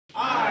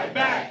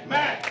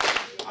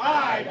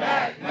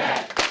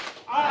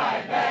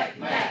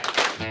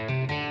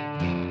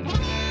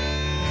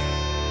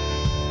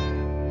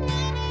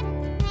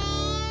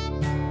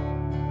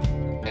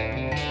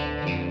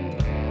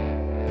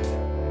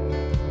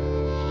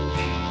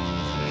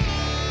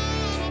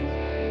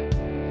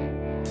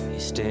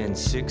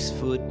stands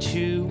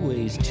 6'2",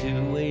 weighs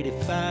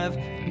 285.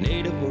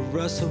 Native of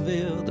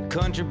Russellville, the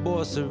country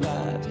boy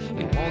survives.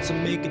 He wants to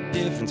make a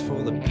difference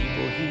for the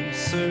people he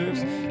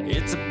serves.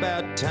 It's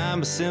about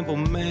time a simple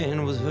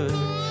man was heard.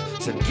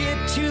 So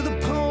get to the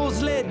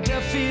polls, let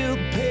Duffield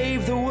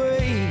pave the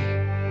way.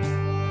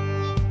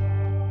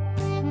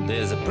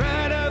 There's a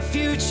brighter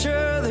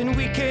future than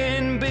we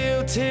can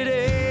build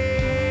today.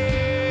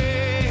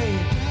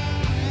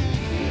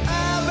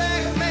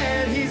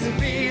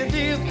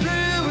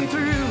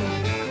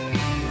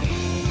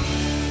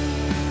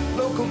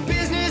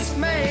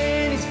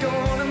 Businessman, he's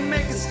gonna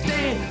make a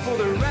stand for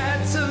the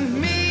rights of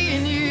me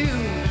and you.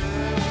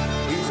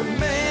 He's a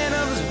man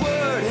of his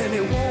word and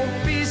he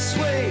won't be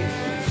swayed.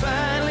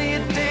 Finally a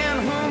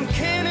down home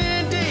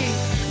candidate.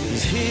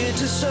 He's here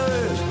to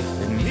serve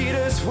and meet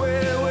us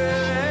where we're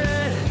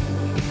at.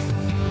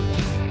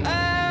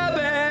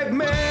 Outback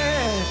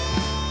man.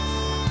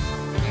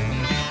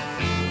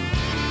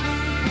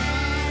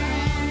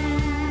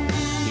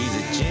 He's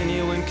a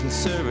genuine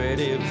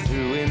conservative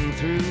through and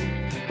through.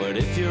 But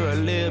if you're a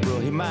liberal,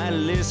 he might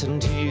listen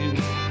to you.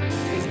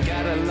 He's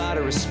got a lot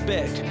of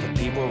respect for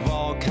people of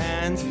all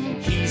kinds.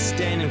 He's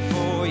standing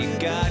for your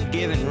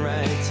God-given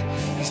rights.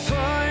 He's for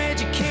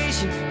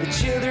education, the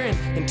children,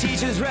 and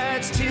teachers'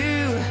 rights too.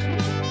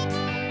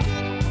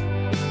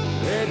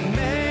 Let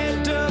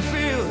Matt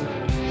Duffield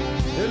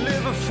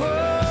deliver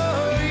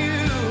for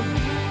you.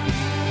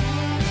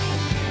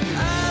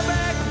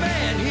 Outback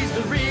man, he's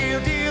the real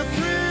deal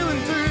through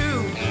and through.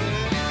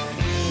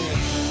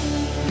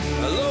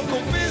 A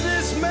local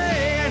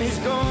businessman, he's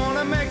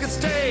gonna make a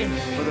stand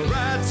for the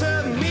rights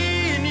of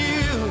me and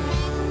you.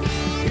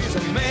 He's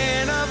a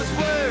man of his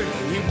word,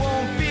 he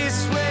won't be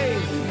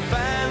swayed.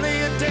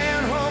 Finally a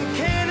down-home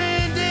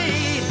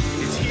candidate.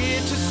 He's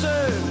here to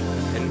serve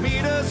and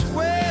meet us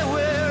where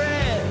we're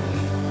at.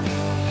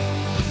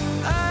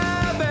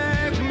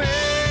 Outback man.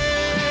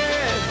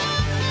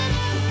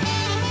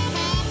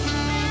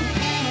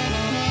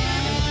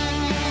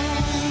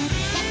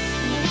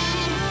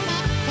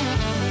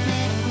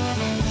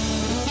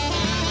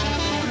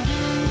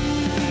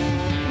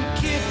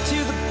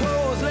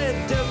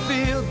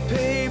 Duffield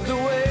paved the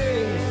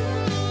way.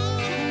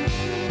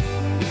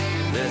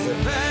 There's a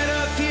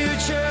brighter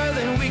future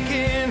than we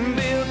can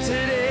build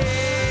today.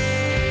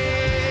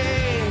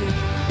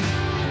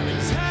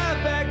 He's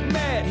Outback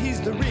Matt, he's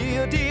the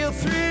real deal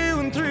through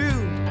and through.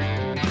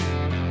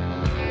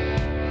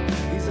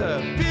 He's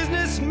a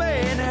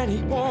businessman and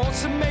he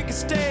wants to make a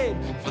stand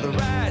for the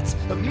rights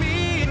of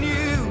me and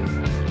you.